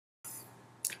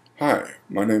Hi,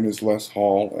 my name is Les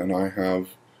Hall, and I have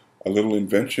a little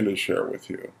invention to share with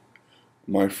you.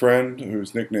 My friend,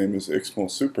 whose nickname is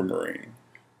Ixmal Supermarine,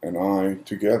 and I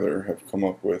together have come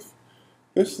up with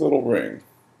this little ring,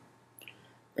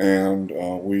 and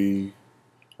I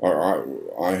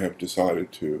have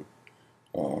decided to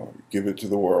give it to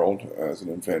the world as an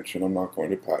invention. I'm not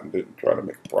going to patent it and try to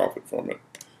make a profit from it.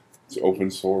 It's open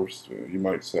source, you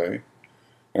might say,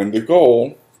 and the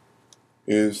goal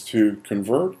is to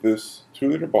convert this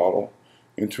 2-liter bottle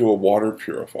into a water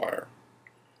purifier,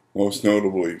 most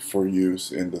notably for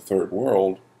use in the third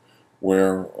world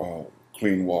where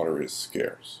clean water is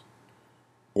scarce.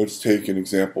 Let's take an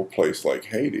example place like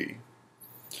Haiti.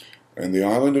 And the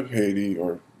island of Haiti,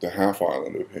 or the half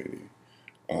island of Haiti,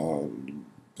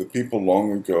 the people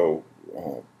long ago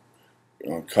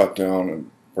cut down and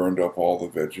burned up all the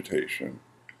vegetation,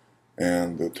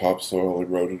 and the topsoil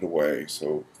eroded away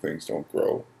so things don't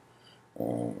grow,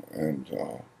 and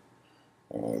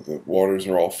the waters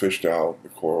are all fished out. The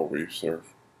coral reefs are,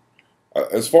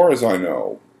 as far as I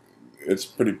know, it's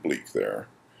pretty bleak there.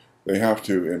 They have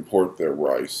to import their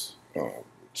rice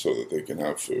so that they can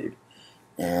have food,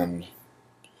 and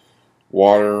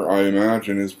water, I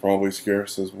imagine, is probably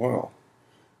scarce as well.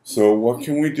 So what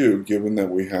can we do, given that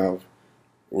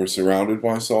we're surrounded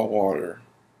by salt water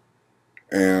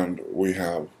and we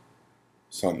have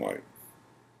sunlight,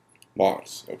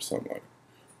 lots of sunlight?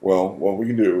 Well, what we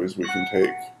can do is we can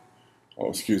take, oh,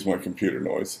 excuse my computer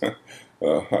noise,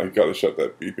 I gotta shut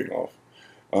that beeping off.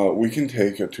 We can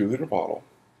take a 2-liter bottle,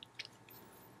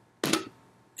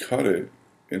 cut it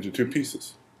into 2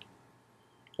 pieces,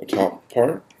 a top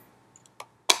part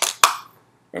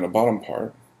and a bottom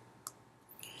part,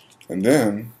 and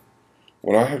then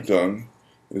what I have done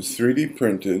is 3D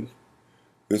printed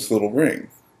this little ring.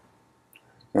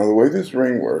 Now the way this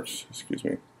ring works, excuse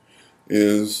me,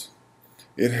 is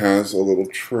it has a little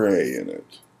tray in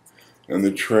it, and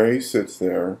the tray sits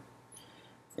there,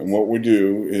 and what we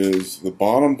do is the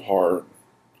bottom part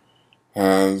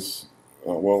has,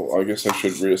 well, I guess I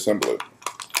should reassemble it,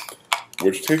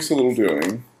 which takes a little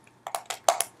doing.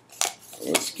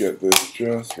 Let's get this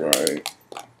just right.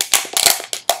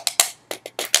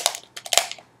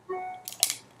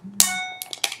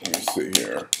 Let me see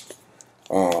here.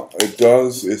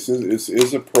 It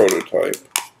is a prototype,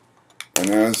 and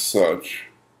as such,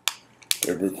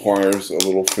 it requires a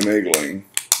little finagling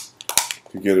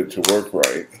to get it to work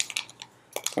right.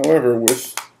 However,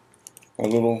 with a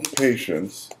little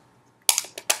patience,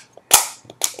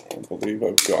 I believe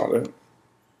I've got it.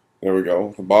 There we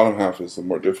go. The bottom half is the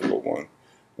more difficult one,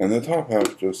 and the top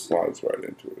half just slides right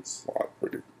into its slot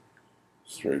pretty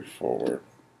straightforward,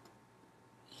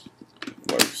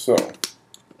 like so.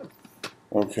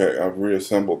 Okay, I've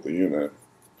reassembled the unit.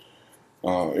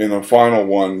 In a final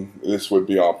one, this would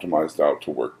be optimized out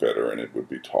to work better, and it would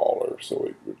be taller, so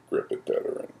it would grip it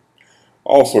better, and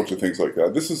all sorts of things like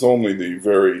that. This is only the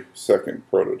very second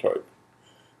prototype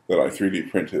that I 3D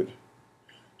printed.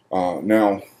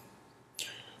 Now,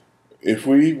 if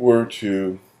we were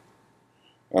to,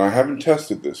 and I haven't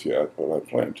tested this yet, but I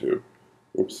plan to.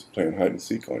 Oops, playing hide and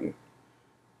seek on you.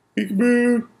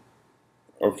 Peekaboo!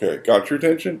 Okay, got your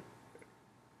attention?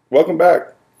 Welcome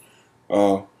back.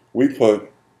 We put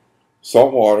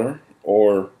salt water,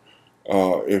 or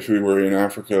if we were in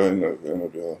Africa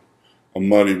in a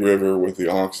muddy river with the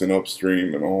oxen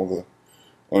upstream and all the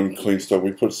unclean stuff,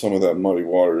 we put some of that muddy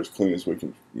water, as clean as we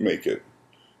can make it,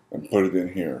 and put it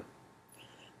in here.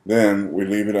 Then we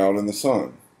leave it out in the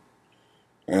sun,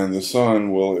 and the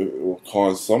sun will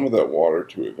cause some of that water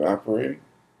to evaporate,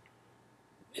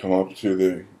 come up to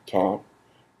the top,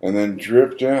 and then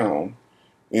drip down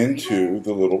into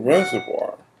the little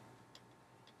reservoir.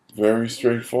 Very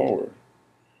straightforward.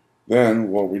 Then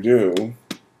what we do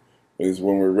is,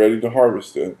 when we're ready to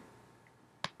harvest it,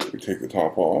 we take the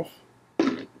top off.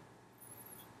 The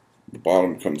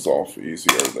bottom comes off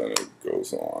easier than it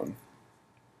goes on.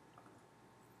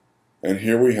 And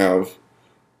here we have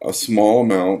a small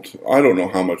amount. I don't know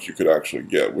how much you could actually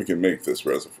get. We can make this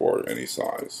reservoir any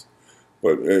size,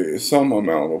 but some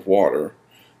amount of water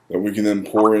that we can then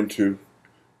pour into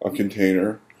a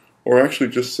container, or actually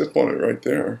just sip on it right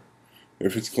there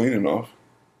if it's clean enough,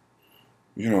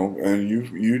 you know, and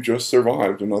you just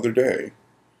survived another day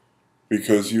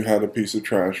because you had a piece of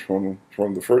trash from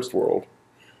the first world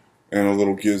and a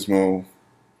little gizmo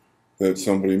that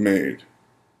somebody made.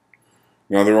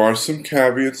 Now there are some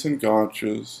caveats and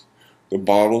gotchas. The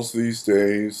bottles these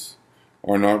days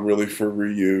are not really for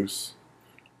reuse,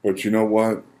 but you know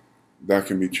what? That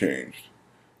can be changed.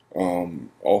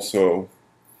 Also,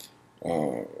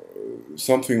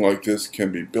 something like this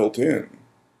can be built in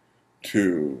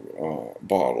to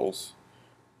bottles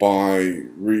by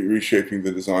reshaping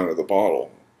the design of the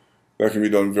bottle. That can be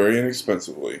done very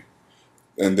inexpensively.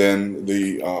 And then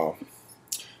the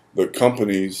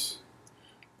companies,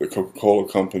 the Coca-Cola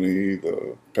company,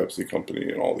 the Pepsi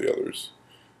company, and all the others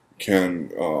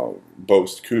can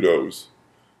boast kudos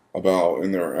about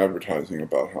in their advertising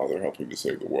about how they're helping to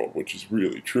save the world, which is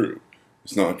really true.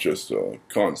 It's not just a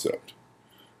concept.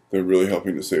 They're really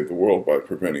helping to save the world by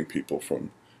preventing people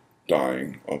from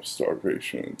dying of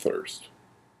starvation and thirst.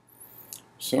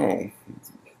 So,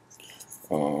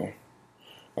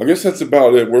 I guess that's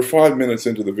about it. We're 5 minutes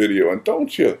into the video, and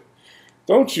don't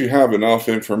you have enough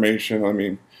information? I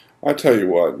mean, I tell you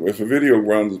what, if a video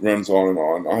runs on and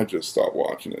on, I just stop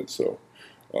watching it. So,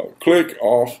 click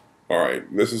off. All right,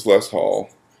 this is Les Hall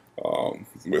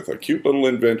with a cute little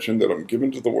invention that I'm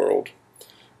giving to the world.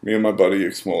 Me and my buddy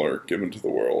X Muller giving to the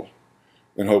world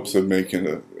in hopes of making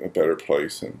a better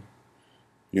place. And,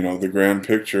 you know, the grand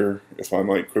picture, if I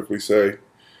might quickly say,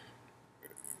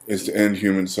 is to end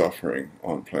human suffering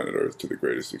on planet Earth to the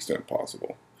greatest extent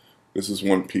possible. This is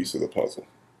one piece of the puzzle.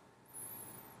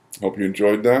 Hope you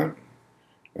enjoyed that,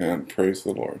 and praise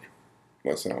the Lord.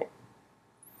 Les out.